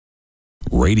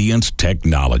Radiance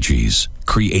Technologies,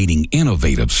 creating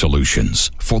innovative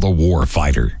solutions for the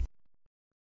warfighter.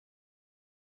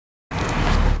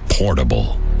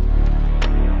 Portable.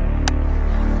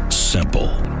 Simple.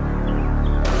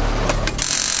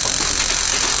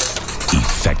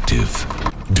 Effective.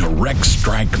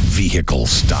 DirectStrike Vehicle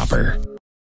Stopper.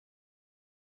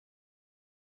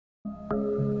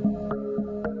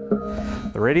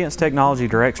 The Radiance Technology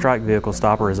DirectStrike Vehicle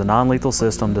Stopper is a non-lethal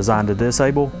system designed to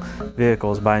disable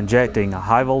vehicles by injecting a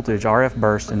high-voltage RF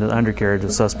burst into the undercarriage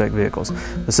of suspect vehicles.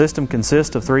 The system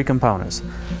consists of three components: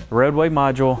 the roadway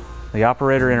module, the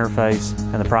operator interface,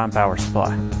 and the prime power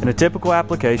supply. In a typical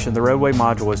application, the roadway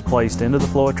module is placed into the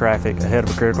flow of traffic ahead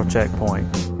of a critical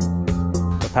checkpoint.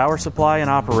 The power supply and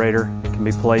operator can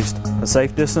be placed a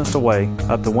safe distance away,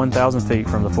 up to 1,000 feet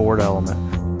from the forward element.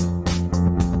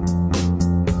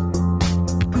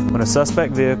 When a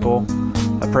suspect vehicle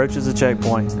approaches a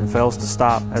checkpoint and fails to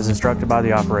stop as instructed by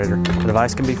the operator, the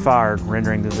device can be fired,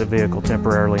 rendering the vehicle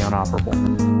temporarily inoperable.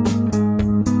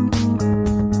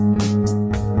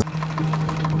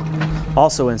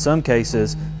 Also, in some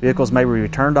cases, vehicles may be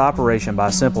returned to operation by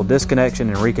a simple disconnection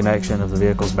and reconnection of the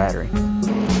vehicle's battery.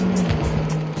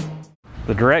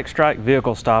 The DirectStrike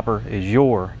Vehicle Stopper is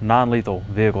your non-lethal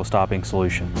vehicle stopping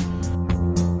solution.